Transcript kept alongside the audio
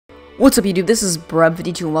What's up YouTube, this is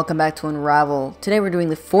Brub52 and welcome back to Unravel. Today we're doing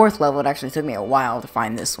the 4th level. It actually took me a while to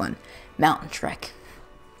find this one. Mountain Trek.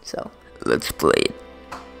 So, let's play it.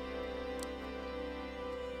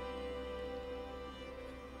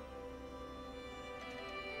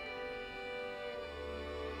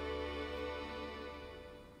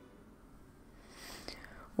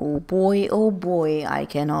 Oh boy, I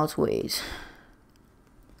cannot wait.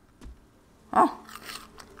 Oh.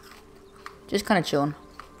 Just kind of chilling.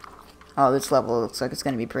 Oh, this level looks like it's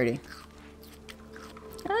gonna be pretty.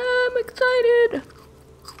 I'm excited!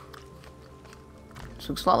 This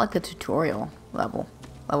looks a lot like the tutorial level.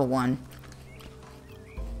 Level 1.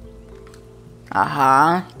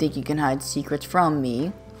 Aha! Think you can hide secrets from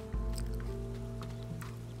me.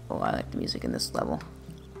 Oh, I like the music in this level.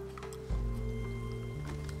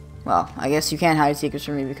 Well, I guess you can't hide secrets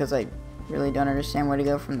from me because I really don't understand where to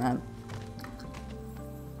go from that.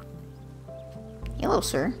 Hello,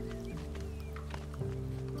 sir.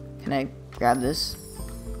 Can I grab this?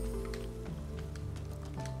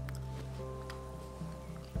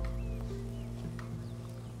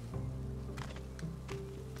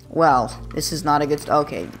 Well, this is not a good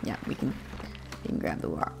okay, yeah, we can grab the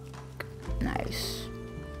rock. Nice.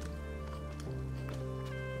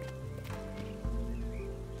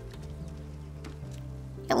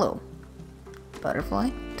 Hello.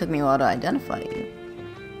 Butterfly? Took me a while to identify you.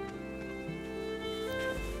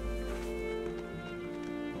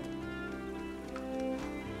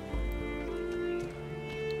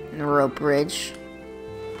 The rope bridge,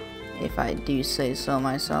 if I do say so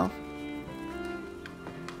myself.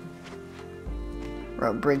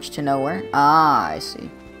 Rope bridge to nowhere. Ah, I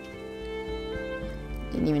see.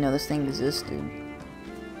 Didn't even know this thing existed.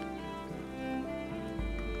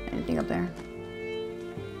 Anything up there?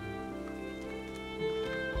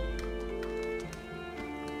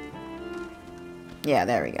 Yeah,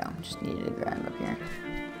 there we go. Just needed to grab up here.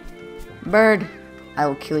 Bird! I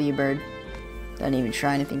will kill you, bird. Don't even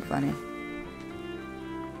try anything funny.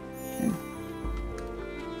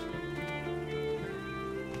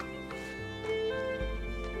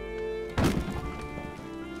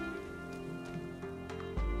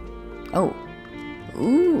 Oh.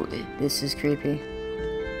 Ooh, this is creepy.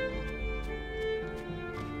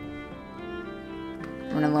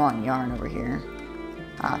 Running low on yarn over here.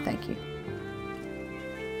 Ah, thank you.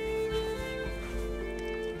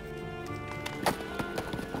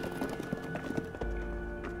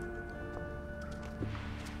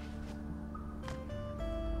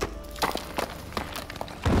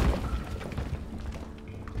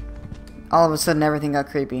 All of a sudden, everything got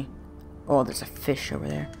creepy. Oh, there's a fish over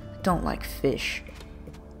there. I don't like fish.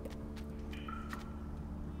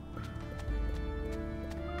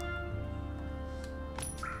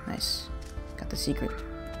 Nice. Got the secret.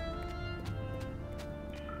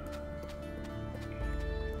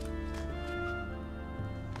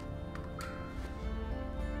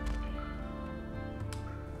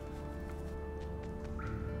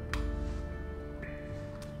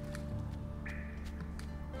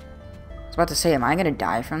 I was about to say, am I gonna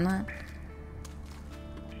die from that?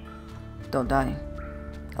 Don't die.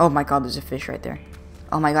 Oh my god, there's a fish right there.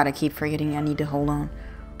 Oh my god, I keep forgetting I need to hold on.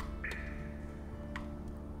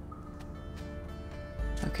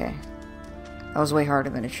 Okay. That was way harder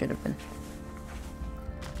than it should have been.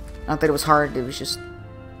 Not that it was hard, it was just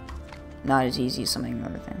not as easy as some of the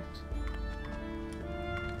other things.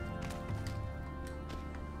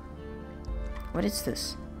 What is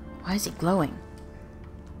this? Why is it glowing?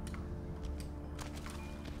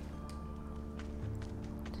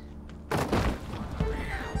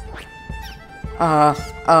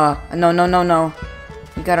 No.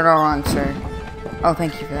 You got it all wrong, sir. Oh,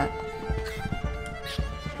 thank you for that.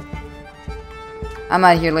 I'm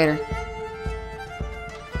out of here later.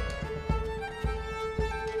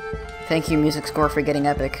 Thank you, music score, for getting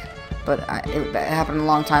epic. But it happened a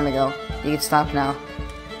long time ago. You can stop now.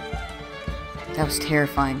 That was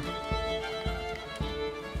terrifying.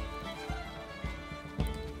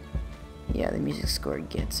 Yeah, the music score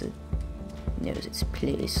gets it. Knows its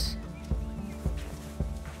place.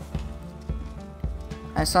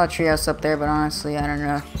 I saw a treehouse up there, but honestly, I don't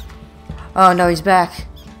know. Oh no, he's back.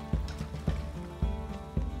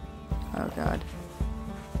 Oh god.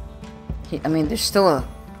 I mean, there's still a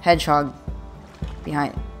hedgehog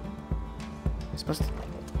behind. I'm supposed to.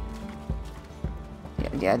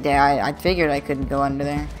 Yeah. I figured I couldn't go under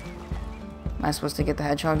there. Am I supposed to get the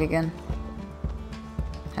hedgehog again?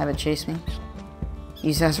 Have it chase me?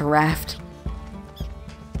 Use it as a raft.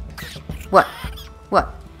 What?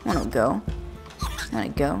 What? Wanna go? Wanna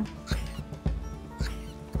go?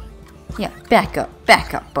 Yeah, back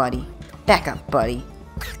up, buddy. Back up, buddy.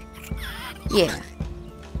 Yeah.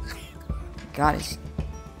 God, is...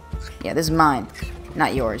 Yeah, this is mine.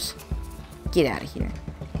 Not yours. Get out of here.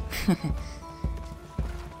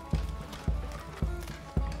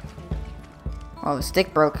 Oh, the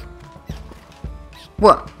stick broke.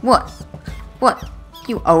 What? What? What?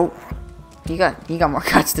 You... Oh. You got more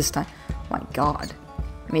cuts this time. My God.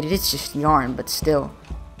 I mean, it is just yarn, but still.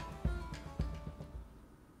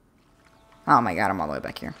 Oh my God, I'm all the way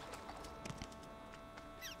back here.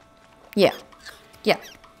 Yeah. Yeah.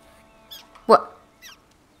 What?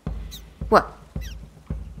 What?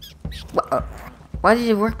 What? Why did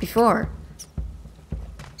it work before?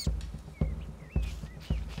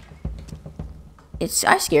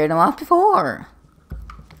 I scared him off before.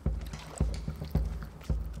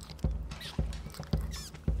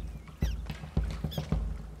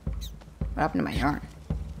 What happened to my yarn?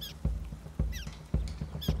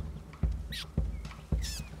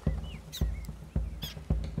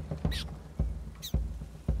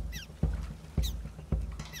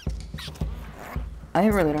 I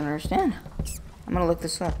really don't understand. I'm gonna look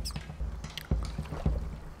this up.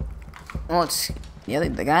 Well, it's... Yeah,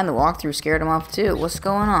 the guy in the walkthrough scared him off too. What's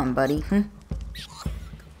going on, buddy?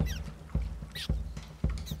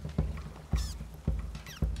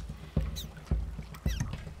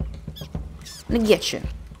 Let me get you.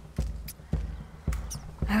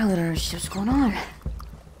 I really don't understand what's going on.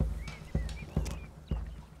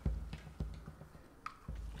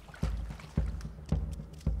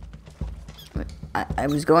 I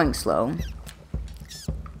was going slow.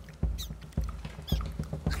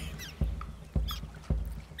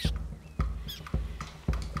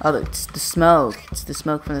 Oh, it's the smoke. It's the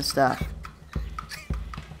smoke from the stuff.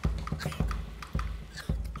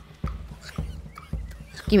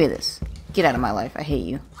 Give me this. Get out of my life. I hate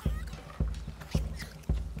you.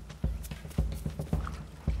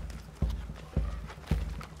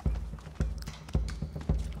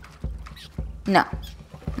 No.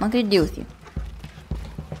 I'm not gonna deal with you.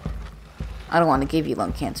 I don't want to give you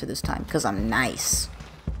lung cancer this time, because I'm nice.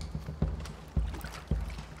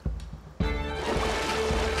 Am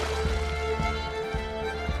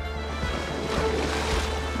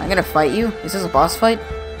I gonna fight you? Is this a boss fight?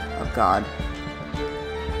 Oh God.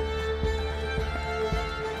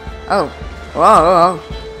 Oh. Whoa, whoa, whoa.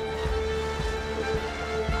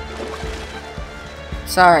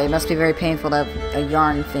 Sorry, it must be very painful to have a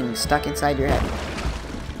yarn thing stuck inside your head.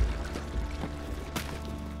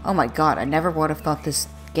 Oh my God, I never would have thought this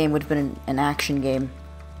game would have been an action game.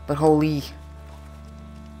 But holy...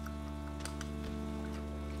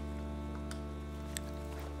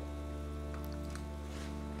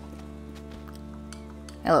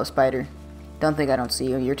 Hello, spider. Don't think I don't see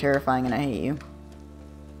you. You're terrifying and I hate you.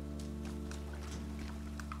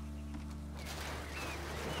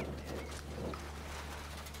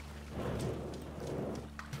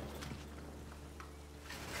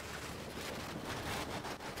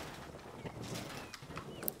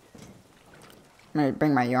 I'm gonna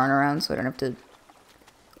bring my yarn around so I don't have to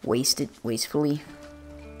waste it wastefully.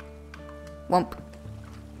 Womp.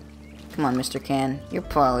 Come on, Mr. Can. You'll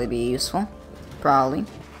probably be useful. Probably.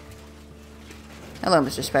 Hello,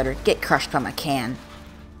 Mr. Spider. Get crushed by my can.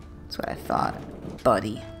 That's what I thought.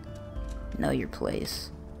 Buddy. Know your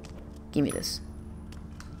place. Give me this.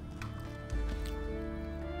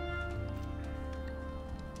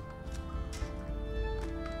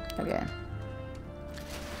 Okay.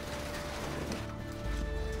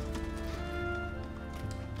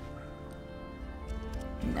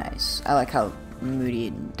 Nice. I like how moody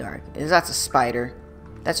and dark. That's a spider.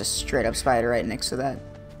 That's a straight up spider right next to that.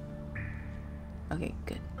 Okay,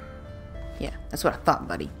 good. Yeah, that's what I thought,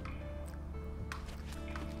 buddy.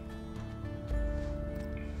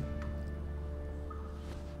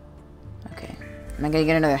 Okay. Am I gonna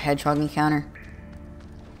get another hedgehog encounter?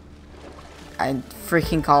 I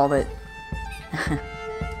freaking called it.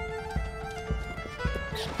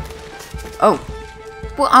 Oh!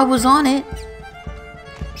 Well, I was on it!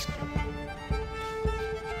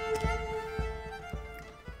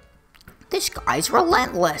 This guy's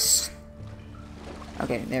relentless.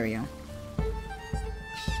 Okay, there we go.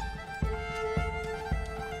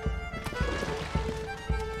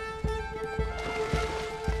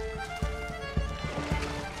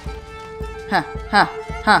 Huh, huh,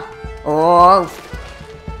 huh. Oh.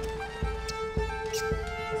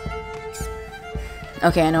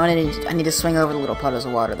 Okay, I know I need to swing over the little puddles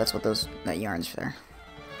of water. That's what that yarn's for.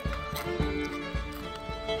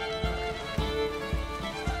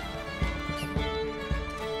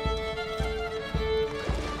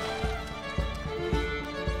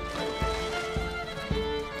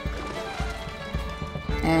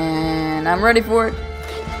 And I'm ready for it.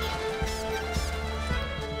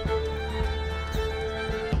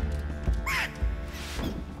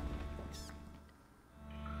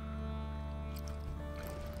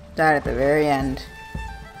 Died at the very end.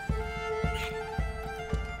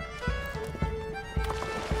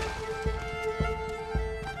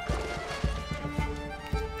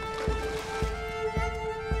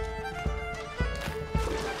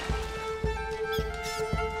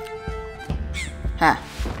 Ha!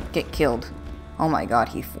 Get killed. Oh my god,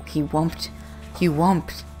 he wumped. He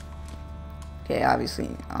wumped. Okay, obviously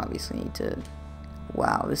need to...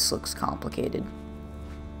 Wow, this looks complicated.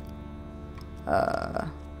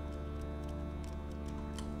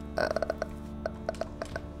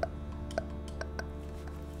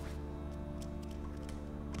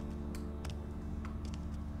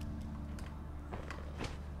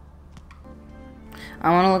 I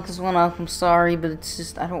want to look this one up. I'm sorry, but it's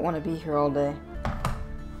just I don't want to be here all day.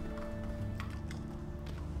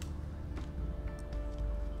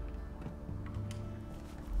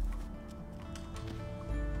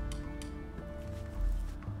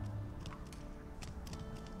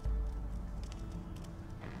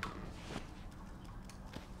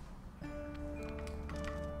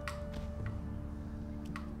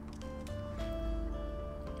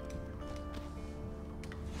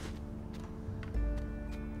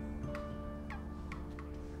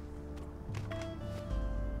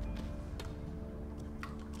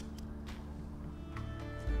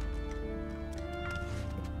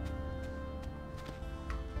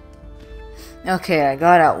 Okay, I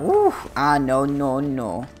got out. Woo! Ah, no, no,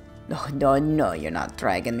 no. No, no, no, you're not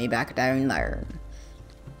dragging me back down there.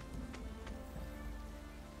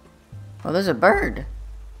 Oh, there's a bird.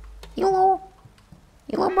 Hello.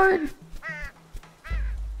 Hello, bird.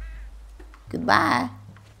 Goodbye.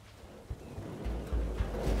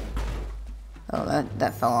 Oh,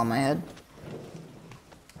 that fell on my head.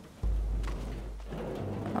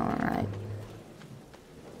 Alright.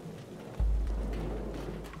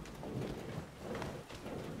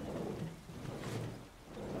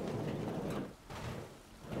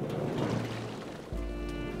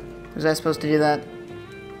 Was I supposed to do that?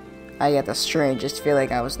 I get the strangest feel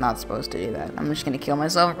like I was not supposed to do that. I'm just gonna kill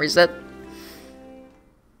myself and reset.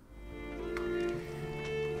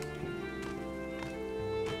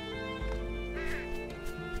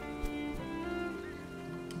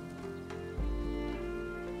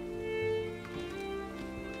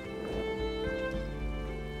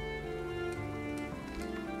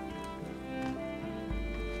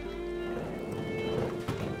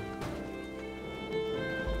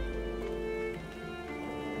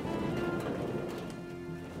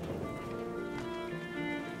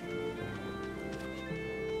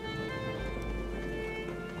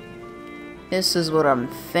 This is what I'm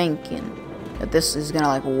thinking. That this is gonna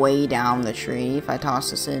like weigh down the tree if I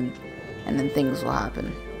toss this in, and then things will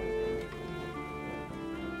happen.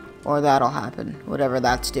 Or that'll happen, whatever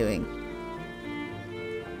that's doing.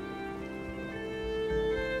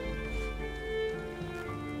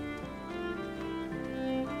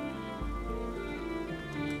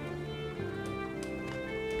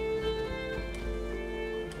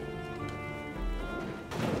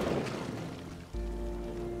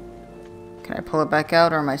 Can I pull it back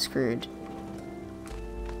out, or am I screwed?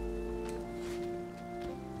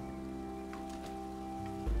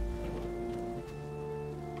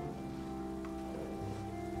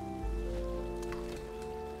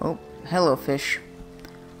 Oh, hello, fish.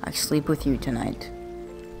 I sleep with you tonight.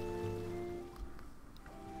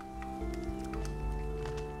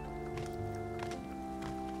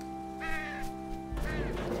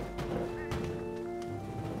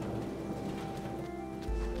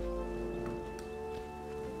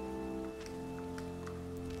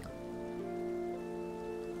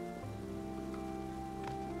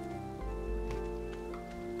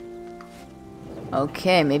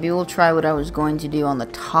 Okay, maybe we'll try what I was going to do on the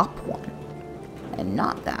top one, and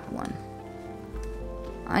not that one.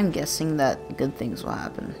 I'm guessing that good things will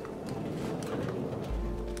happen.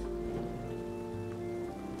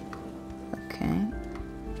 Okay.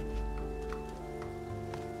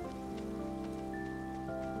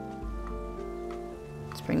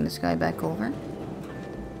 Let's bring this guy back over.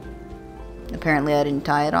 Apparently I didn't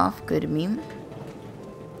tie it off. Good meme.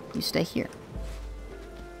 You stay here.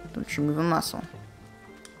 Don't you move a muscle.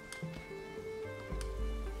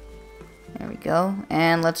 There we go.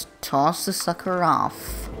 And let's toss the sucker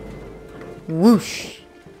off. Whoosh!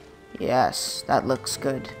 Yes, that looks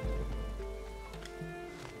good.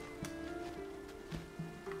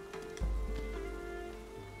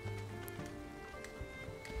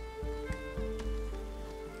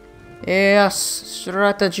 Yes,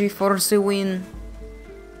 strategy for the win.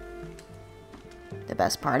 The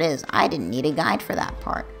best part is, I didn't need a guide for that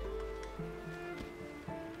part.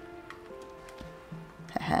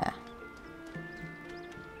 Haha.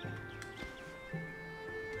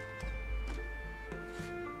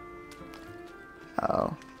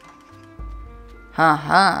 Oh.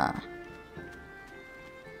 Haha.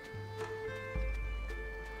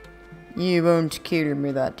 You won't kill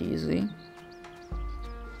me that easy.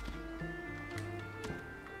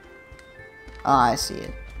 Ah, I see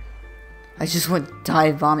it. I just went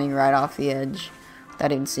dive bombing right off the edge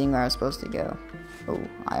without even seeing where I was supposed to go. Oh,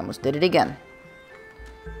 I almost did it again.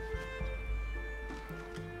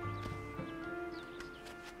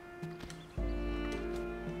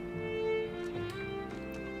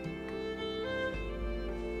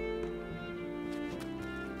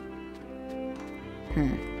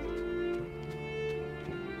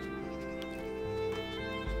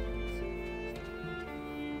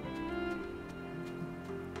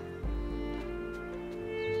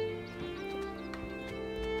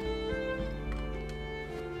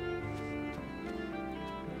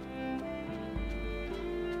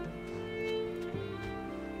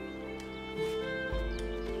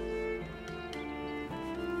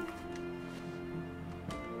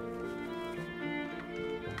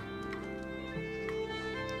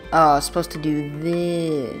 Oh, I was supposed to do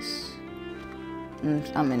this.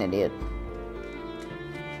 I'm an idiot.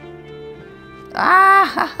 Ah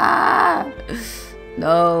ha ha!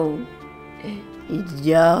 No.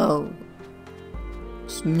 Yo.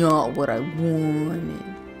 It's not what I wanted.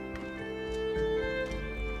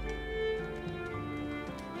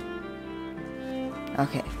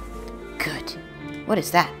 Okay. Good. What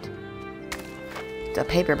is that? It's a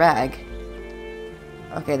paper bag.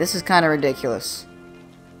 Okay, this is kind of ridiculous.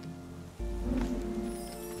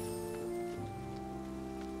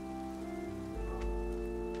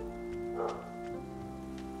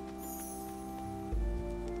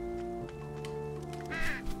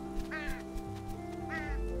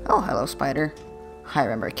 Oh, hello, spider. I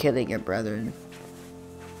remember killing your brother.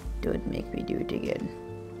 Don't make me do it again.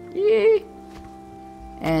 Yay!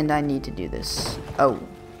 And I need to do this. Oh.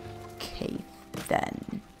 Okay,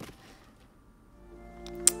 then.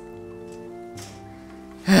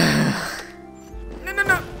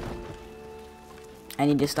 No. I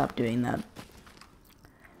need to stop doing that.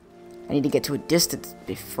 I need to get to a distance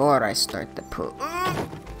before I start the pull.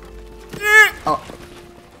 Oh.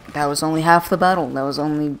 That was only half the battle. It's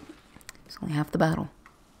only half the battle.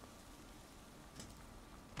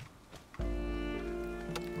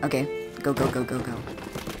 Okay, go.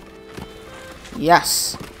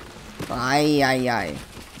 Yes. Aye.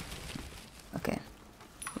 Okay,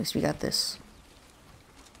 at least we got this.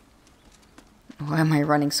 Why am I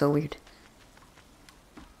running so weird?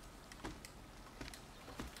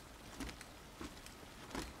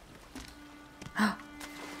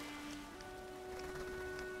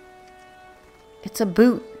 It's a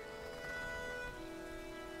boot.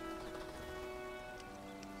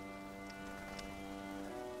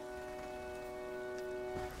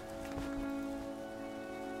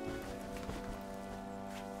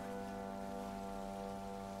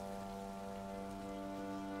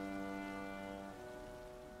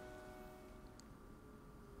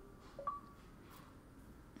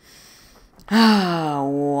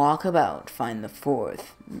 Walk about, find the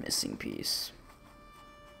fourth missing piece.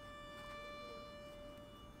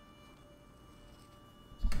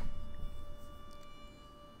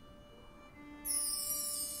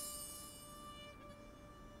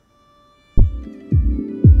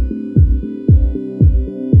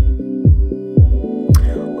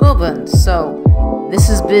 Well then, so this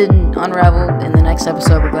has been Unravel. In the next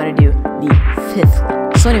episode, we're going to do the fifth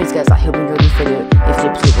one. So anyways, guys, I hope you enjoyed this video. If you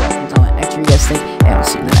did, please like and comment. Make sure you guys think, and I'll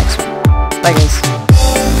see you in the next one. Bye, guys.